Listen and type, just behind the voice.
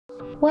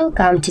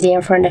Welcome, today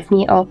in front of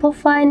me OPPO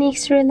Find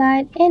X3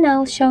 Lite, and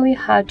I'll show you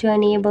how to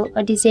enable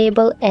or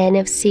disable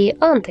NFC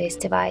on this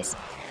device.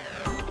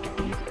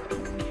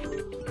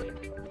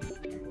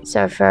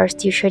 So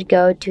first you should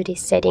go to the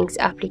settings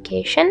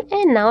application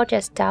and now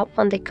just tap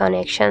on the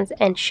connections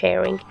and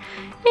sharing.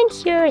 And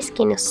here as you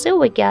can see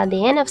we got the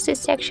NFC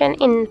section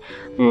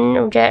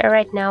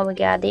right now we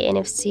got the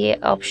NFC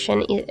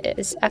option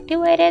is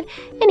activated,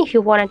 and if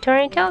you want to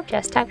turn it off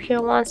just tap here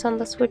once on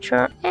the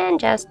switcher, and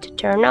just to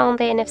turn on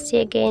the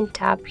NFC again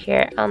tap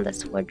here on the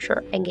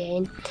switcher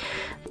again.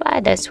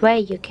 By this way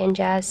you can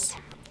just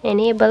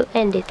enable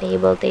and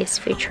disable this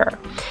feature.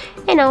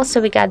 And also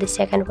we got the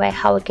second way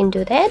how we can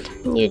do that.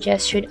 You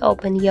just should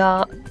open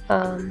your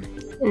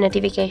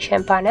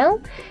notification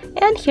panel,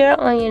 and here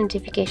on your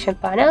notification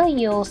panel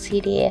you'll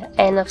see the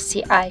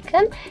NFC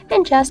icon,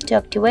 and just to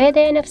activate the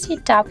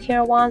NFC tap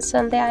here once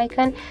on the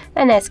icon,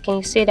 and as can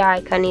you see the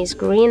icon is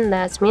green.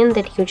 That means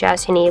that you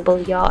just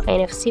enable your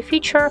NFC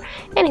feature,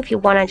 and if you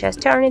want to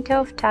just turn it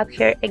off tap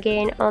here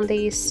again on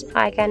this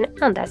icon,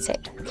 and that's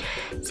it.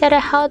 So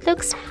that's how it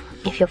looks.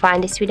 If you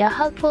find this video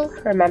helpful,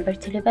 remember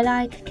to leave a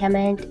like,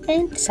 comment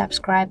and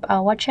subscribe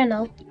our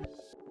channel.